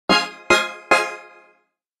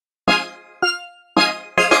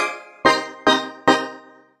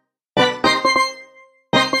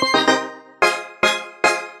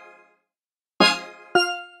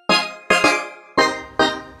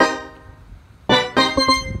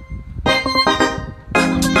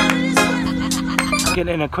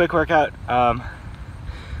getting in a quick workout.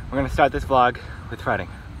 We're gonna start this vlog with running.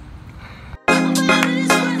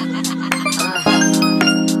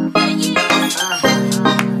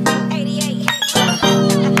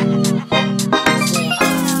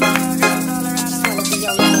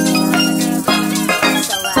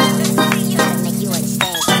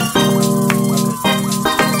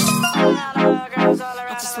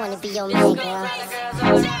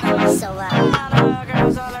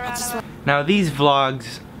 Now these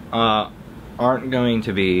vlogs aren't going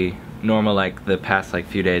to be normal like the past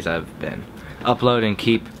few days I've been uploading.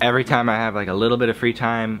 Keep every time I have like a little bit of free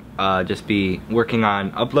time, just be working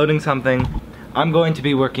on uploading something. I'm going to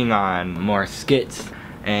be working on more skits,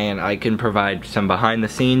 and I can provide some behind the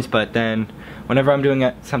scenes, but then whenever I'm doing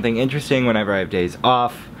something interesting, whenever I have days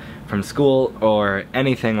off from school or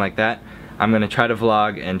anything like that, I'm gonna try to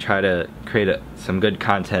vlog and try to create some good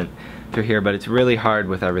content through here, but it's really hard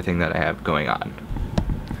with everything that I have going on.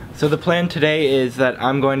 So the plan today is that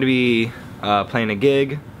I'm going to be playing a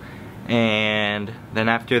gig, and then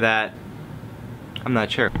after that, I'm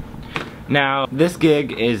not sure. Now, this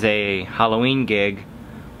gig is a Halloween gig,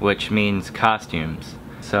 which means costumes.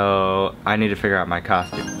 So I need to figure out my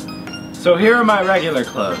costume. So here are my regular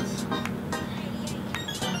clothes.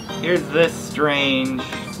 Here's this strange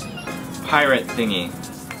pirate thingy.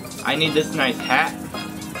 I need this nice hat,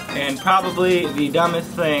 and probably the dumbest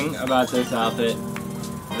thing about this outfit,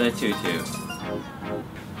 the tutu.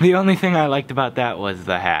 The only thing I liked about that was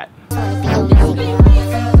the hat.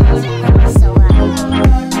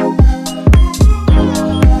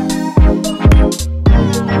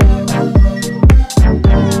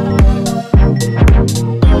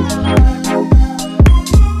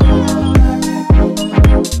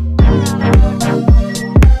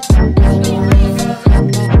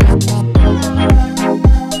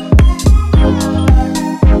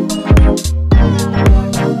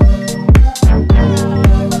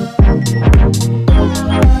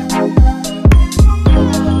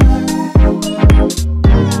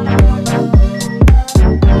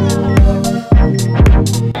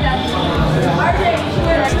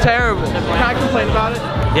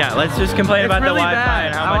 Yeah, let's just complain about really the Wi-Fi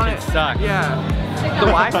and how much it sucks. Yeah. The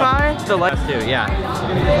Wi-Fi? The lights too, yeah.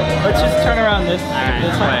 Let's just turn around this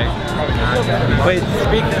way. Wait,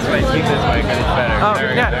 speak this way, because it's better. Oh,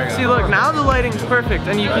 yeah. See, look, now the lighting's perfect,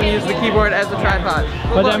 and you can use the keyboard as a tripod.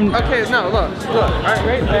 But look, okay, no, look. Alright,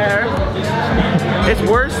 right there. It's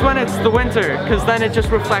worse when it's the winter, because then it just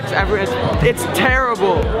reflects it's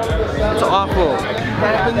terrible. It's awful.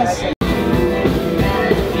 Happens.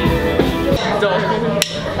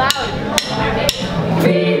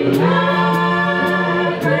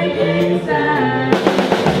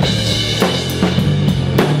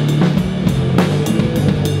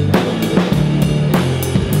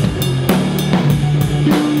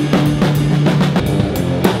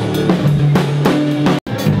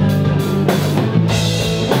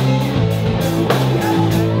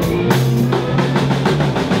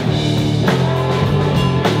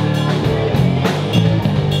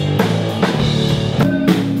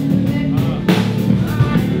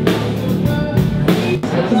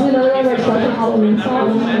 Halloween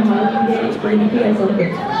song and how you can bring you guys over.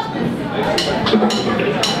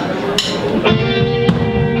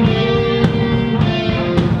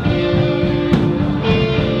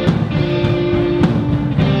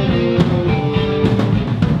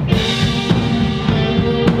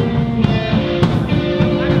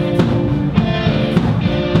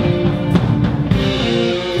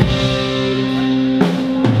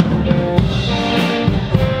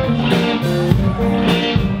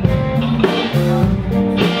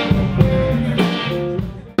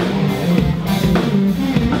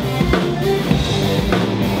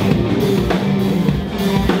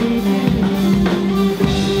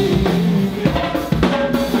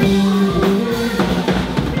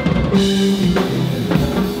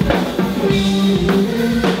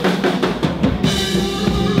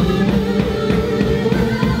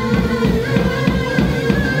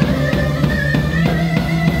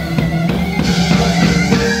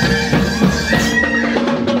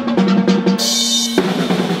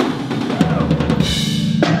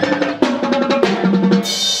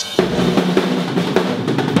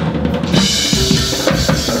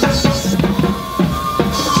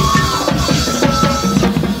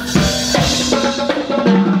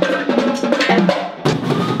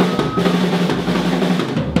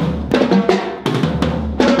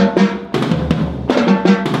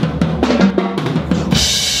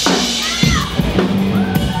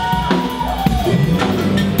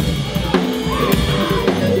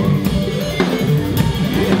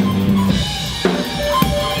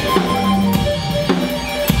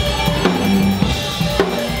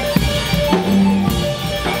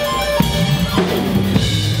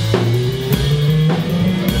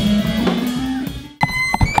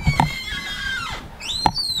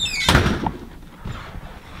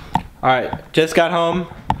 Alright, just got home.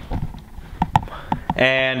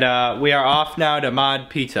 And we are off now to Mod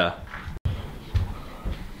Pizza.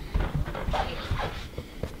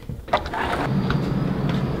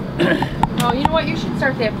 Oh, you know what? You should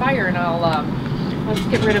start that fire, and I'll just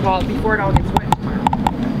get rid of all before it all gets wet tomorrow.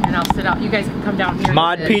 And I'll sit out. You guys can come down here.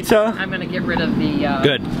 Mod Pizza. I'm gonna get rid of the.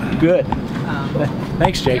 Good.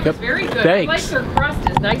 Thanks, Jacob. It was very good. Thanks. I like their crust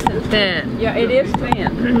is nice and thin. Yeah, it is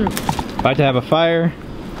thin. About to have a fire.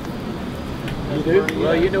 You do?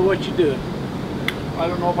 Well, you know what you do. I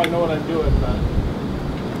don't know if I know what I'm doing, but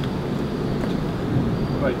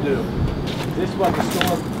if I do. This is what the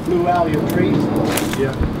storm blew out your trees?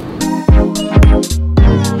 Yeah.